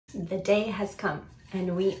The day has come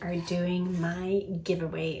and we are doing my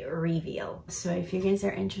giveaway reveal. So if you guys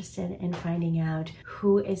are interested in finding out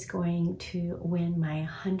who is going to win my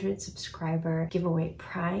 100 subscriber giveaway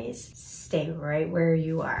prize, stay right where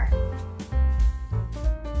you are.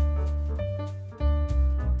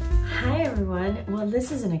 Hi everyone, well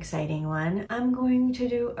this is an exciting one. I'm going to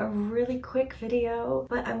do a really quick video,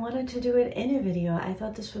 but I wanted to do it in a video. I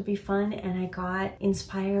thought this would be fun and I got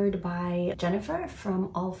inspired by Jennifer from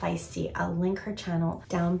All Feisty. I'll link her channel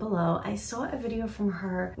down below. I saw a video from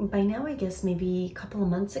her by now, I guess maybe a couple of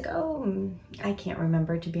months ago. I can't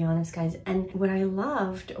remember, to be honest guys. And what I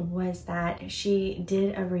loved was that she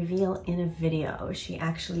did a reveal in a video. She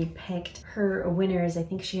actually picked her winners. I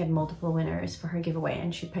think she had multiple winners for her giveaway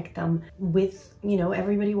and she picked them with, you know,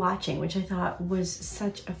 everybody watching, which I thought was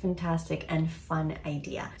such a fantastic and fun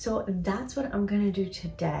idea. So that's what I'm gonna do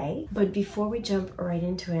today. But before we jump right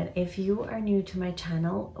into it, if you are new to my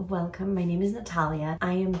channel, welcome. My name is Natalia.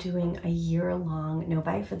 I am doing a year-long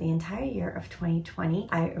no-buy for the entire year of 2020.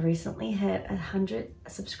 I recently hit 100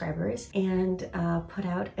 subscribers and put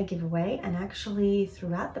out a giveaway, and actually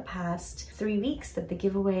throughout the past 3 weeks that the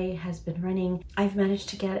giveaway has been running, I've managed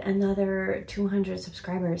to get another 200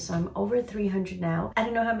 subscribers. So I'm over 300 now. I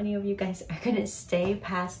don't know how many of you guys are gonna stay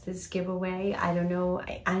past this giveaway. I don't know.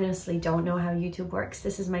 I honestly don't know how YouTube works.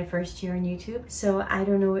 This is my first year on YouTube, so I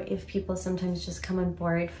don't know if people sometimes just come on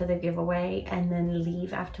board for the giveaway and then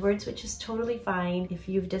leave afterwards, which is totally fine. If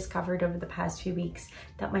you've discovered over the past few weeks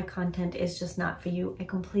that my content is just not for you, I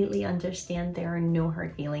completely understand. There are no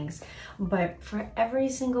hard feelings. But for every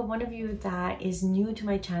single one of you that is new to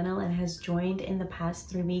my channel and has joined in the past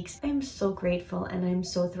 3 weeks, I'm so grateful and I'm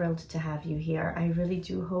so thrilled to have you here. I really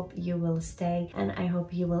do hope you will stay and I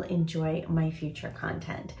hope you will enjoy my future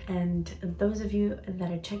content. And those of you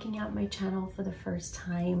that are checking out my channel for the first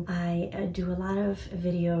time, I do a lot of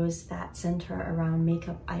videos that center around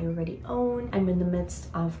makeup I already own. I'm in the midst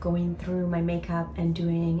of going through my makeup and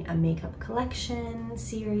doing a makeup collection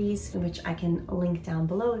series, which I can link down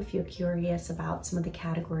below if you're curious about some of the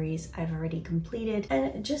categories I've already completed,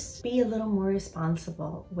 and just be a little more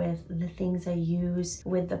responsible with the things I use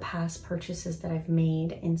with the past purchases that I've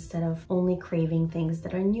made, instead of only craving things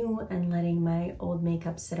that are new and letting my old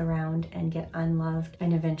makeup sit around and get unloved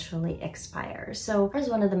and eventually expire. So that was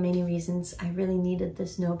one of the many reasons I really needed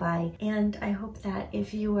this no-buy, and I hope that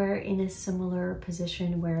if you are in a similar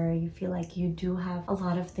position where you feel like you do have a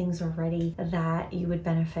lot of things already that you would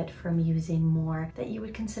benefit from using more, that you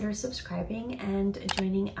would consider subscribing and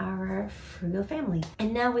joining our frugal family.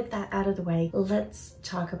 And now with that out of the way, let's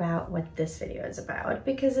talk about what this video is about,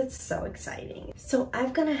 because it's so exciting. So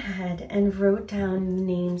I've gone ahead and wrote down the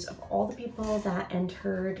names of all the people that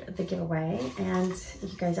entered the giveaway, and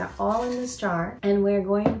you guys are all in this jar, and we're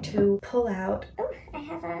going to pull out. Oh, I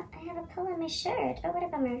have a pull on my shirt. Oh, what a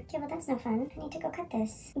bummer. Okay, well that's no fun. I need to go cut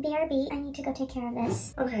this. BRB, I need to go take care of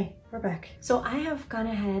this. Okay, we're back. So I have gone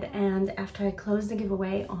ahead and after I closed the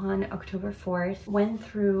giveaway on October 4th, went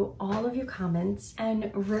through all of your comments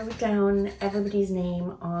and wrote down everybody's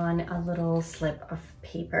name on a little slip of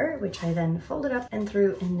paper, which I then folded up and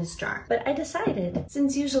threw in this jar. But I decided,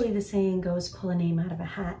 since usually the saying goes pull a name out of a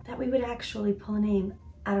hat, that we would actually pull a name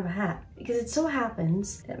out of a hat, because it so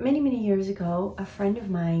happens that many years ago a friend of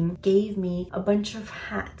mine gave me a bunch of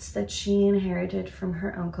hats that she inherited from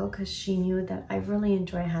her uncle, because she knew that I really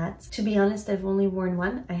enjoy hats. To be honest, I've only worn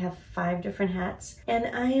one. I have 5 different hats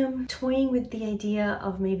and I am toying with the idea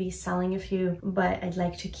of maybe selling a few, but I'd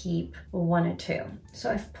like to keep 1 or 2.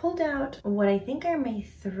 So I've pulled out what I think are my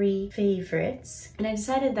 3 favorites, and I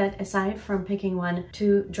decided that aside from picking one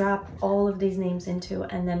to drop all of these names into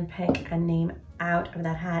and then pick a name out of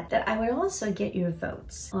that hat, that I would also get your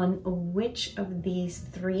votes on which of these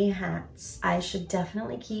 3 hats I should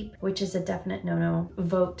definitely keep, which is a definite no-no.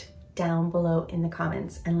 Vote down below in the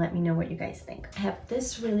comments and let me know what you guys think. I have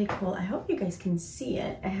this really cool, I hope you guys can see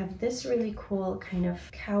it, I have this really cool kind of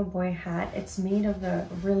cowboy hat. It's made of a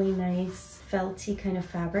really nice felty kind of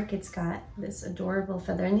fabric. It's got this adorable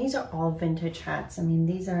feather, and these are all vintage hats. I mean,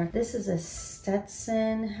 this is a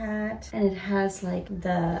Stetson hat, and it has like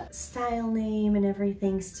the style name and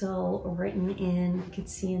everything still written in. You can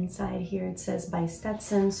see inside here it says by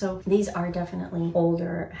Stetson. So these are definitely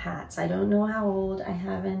older hats. I don't know how old. I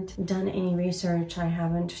haven't done any research. I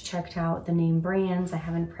haven't checked out the name brands. I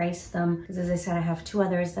haven't priced them, because as I said, I have 2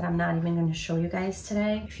 others that I'm not even going to show you guys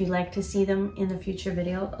today. If you'd like to see them in the future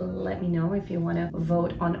video, let me know if you want to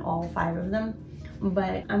vote on all 5 of them.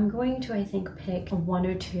 But I'm going to, I think, pick 1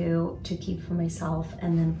 or 2 to keep for myself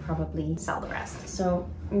and then probably sell the rest. So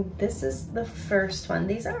this is the first one.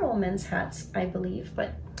 These are all men's hats, I believe,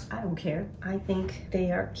 but I don't care. I think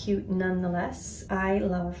they are cute nonetheless. I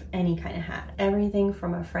love any kind of hat. Everything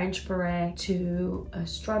from a French beret to a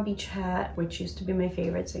straw beach hat, which used to be my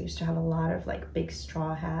favorite. So I used to have a lot of like big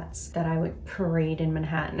straw hats that I would parade in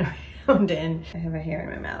Manhattan around in. I have a hair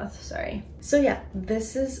in my mouth, sorry. So yeah,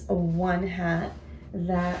 this is one hat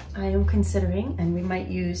that I am considering and we might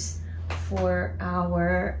use for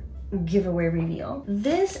our giveaway reveal.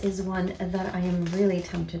 This is one that I am really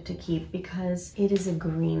tempted to keep because it is a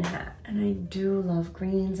green hat and I do love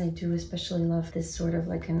greens. I do especially love this sort of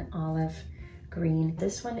like an olive green.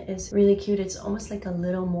 This one is really cute. It's almost like a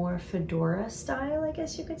little more fedora style, I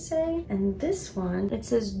guess you could say. And this one, it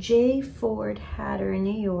says J. Ford Hatter,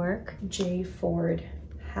 New York. J. Ford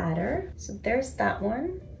Hatter. So there's that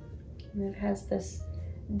one. And it has this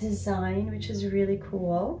design, which is really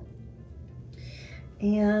cool.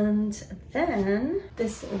 And then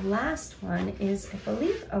this last one is, I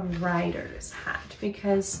believe, a rider's hat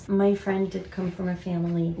because my friend did come from a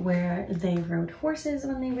family where they rode horses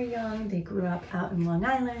when they were young. They grew up out in Long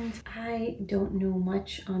Island. I don't know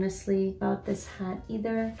much, honestly, about this hat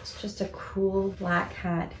either. It's just a cool black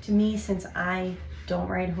hat. To me, since I don't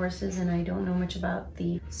ride horses and I don't know much about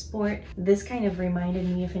the sport, this kind of reminded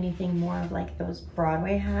me, if anything, more of like those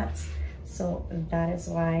Broadway hats. So that is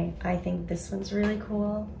why I think this one's really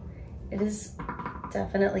cool. It is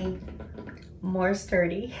definitely more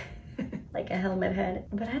sturdy, like a helmet head,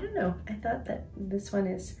 but I don't know. I thought that this one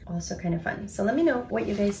is also kind of fun. So let me know what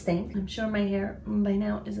you guys think. I'm sure my hair by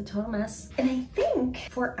now is a total mess. And I think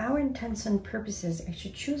for our intents and purposes, I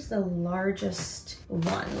should choose the largest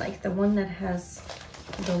one, like the one that has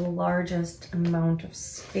the largest amount of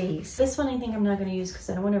space. This one I think I'm not going to use because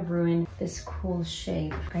I don't want to ruin this cool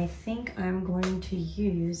shape. I think I'm going to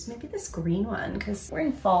use maybe this green one because we're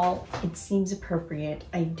in fall. It seems appropriate.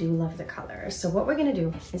 I do love the color. So what we're going to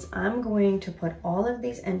do is I'm going to put all of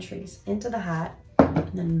these entries into the hat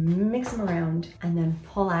and then mix them around and then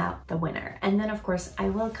pull out the winner. And then of course I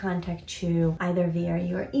will contact you either via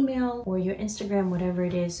your email or your Instagram, whatever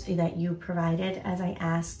it is that you provided as I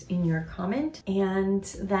asked in your comment. And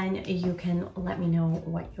then you can let me know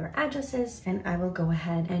what your address is and I will go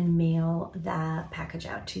ahead and mail that package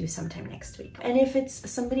out to you sometime next week. And if it's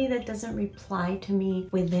somebody that doesn't reply to me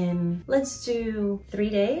within, let's do 3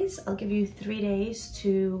 days, I'll give you 3 days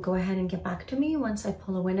to go ahead and get back to me once I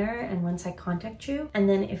pull a winner and once I contact you. And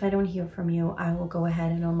then if I don't hear from you, I will go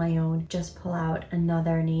ahead and on my own just pull out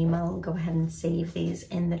another name. I'll go ahead and save these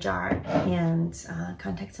in the jar and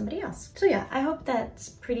contact somebody else. So yeah, I hope that's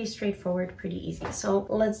pretty straightforward, pretty easy. So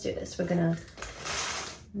let's do this. We're gonna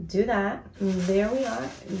do that. There we are.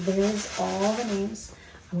 There's all the names.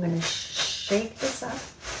 I'm gonna shake this up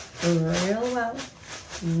real well,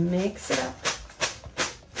 mix it up.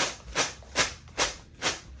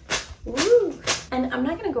 Woo! And I'm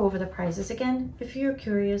not going to go over the prizes again. If you're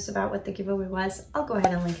curious about what the giveaway was, I'll go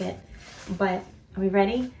ahead and link it. But are we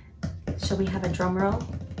ready? Shall we have a drum roll?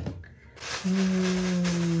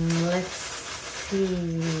 Let's see.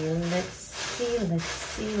 Let's see. Let's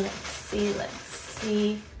see. Let's see. Let's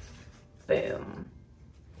see. Boom.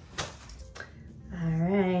 All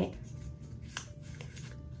right.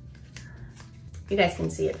 You guys can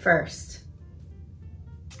see it first.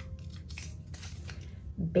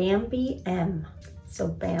 Bambi M. So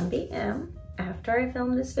Bambi M, after I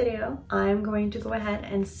film this video, I'm going to go ahead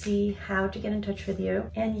and see how to get in touch with you.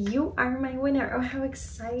 And you are my winner. Oh, how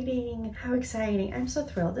exciting. How exciting. I'm so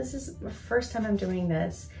thrilled. This is the first time I'm doing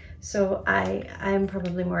this. So I'm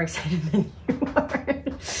probably more excited than you are.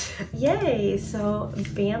 Yay! So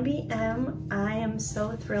Bambi M, I am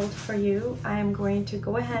so thrilled for you. I am going to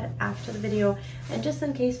go ahead after the video and just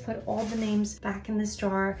in case put all the names back in this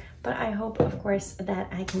jar. But I hope, of course, that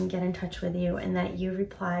I can get in touch with you and that you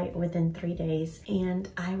reply within 3 days. And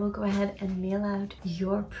I will go ahead and mail out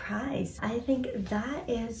your prize. I think that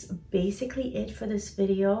is basically it for this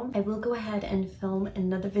video. I will go ahead and film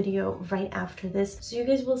another video right after this, so you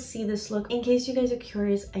guys will see this look. In case you guys are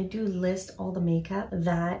curious, I do list all the makeup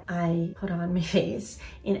that I put on my face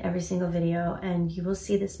in every single video, and you will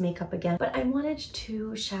see this makeup again. But I wanted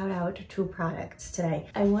to shout out 2 products today.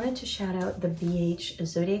 I wanted to shout out the BH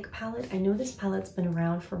Zodiac palette. I know this palette's been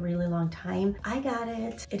around for a really long time. I got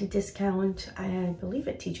it at a discount, I believe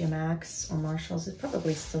at TJ Maxx or Marshall's. It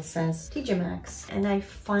probably still says TJ Maxx. And I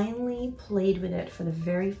finally played with it for the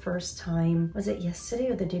very first time. Was it yesterday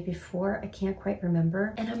or the day before? I can't quite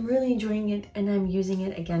remember. And I'm I'm really enjoying it and I'm using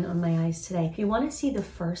it again on my eyes today. If you want to see the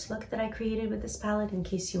first look that I created with this palette, in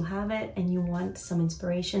case you have it and you want some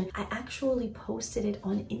inspiration, I actually posted it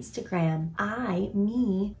on Instagram.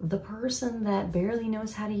 Me, the person that barely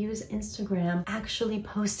knows how to use Instagram, actually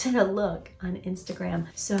posted a look on Instagram.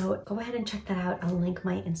 So go ahead and check that out. I'll link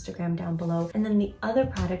my Instagram down below. And then the other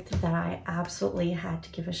product that I absolutely had to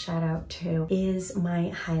give a shout out to is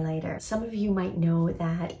my highlighter. Some of you might know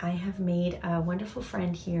that I have made a wonderful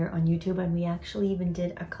friend here on YouTube, and we actually even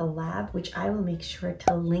did a collab, which I will make sure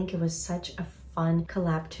to link. It was such a fun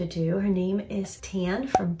collab to do. Her name is Tan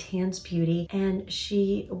from Tan's Beauty, and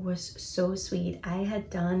she was so sweet. I had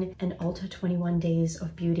done an Ulta 21 Days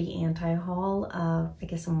of Beauty anti-haul, I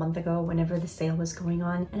guess a month ago, whenever the sale was going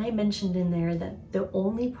on, and I mentioned in there that the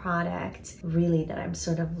only product really that I'm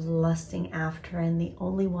sort of lusting after, and the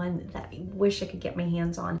only one that I wish I could get my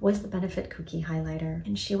hands on, was the Benefit Cookie highlighter.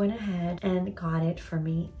 And she went ahead and got it for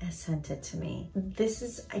me and sent it to me. This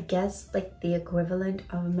is, I guess, like the equivalent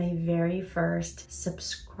of my very first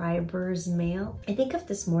subscribers mail. I think of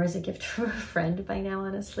this more as a gift from a friend by now,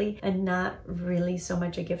 honestly, and not really so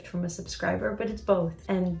much a gift from a subscriber, but it's both,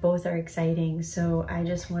 and both are exciting. So I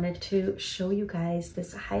just wanted to show you guys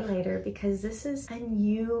this highlighter because this is a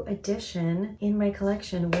new addition in my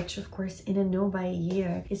collection, which of course in a no buy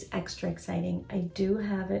year is extra exciting. I do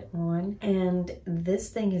have it on, and this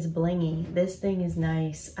thing is blingy. This thing is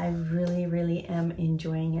nice. I really am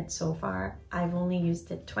enjoying it so far. I've only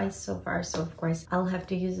used it twice so far, so of course I'll have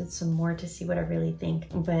to use it some more to see what I really think.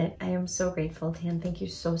 But I am so grateful, Tan. Thank you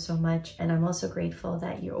so much. And I'm also grateful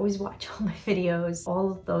that you always watch all my videos.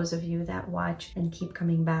 All of those of you that watch and keep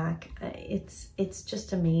coming back, it's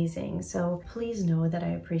just amazing. So please know that I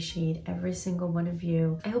appreciate every single one of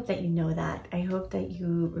you. I hope that you know that. I hope that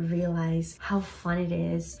you realize how fun it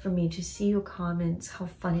is for me to see your comments, how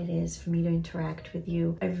fun it is for me to interact with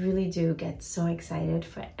you. I really do get so excited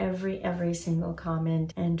for every single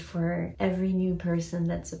comment, and for every new person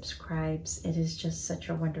that subscribes. It is just such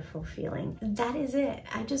a wonderful feeling. That is it.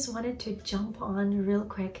 I just wanted to jump on real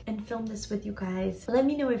quick and film this with you guys. Let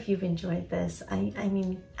me know if you've enjoyed this. I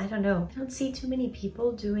mean, I don't know. I don't see too many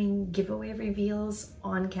people doing giveaway reveals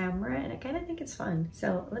on camera, and I kind of think it's fun.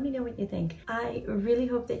 So let me know what you think. I really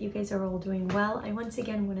hope that you guys are all doing well. I once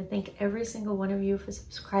again want to thank every single one of you for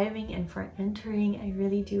subscribing and for entering. I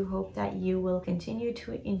really do hope that you will continue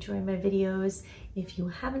to enjoy my videos. If you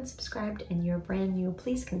haven't subscribed and you're brand new,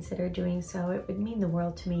 please consider doing so. It would mean the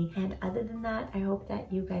world to me. And other than that, I hope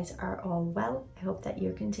that you guys are all well. I hope that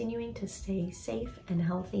you're continuing to stay safe and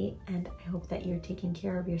healthy, and I hope that you're taking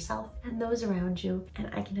care of yourself and those around you. And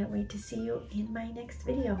I cannot wait to see you in my next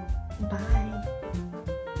video.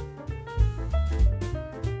 Bye.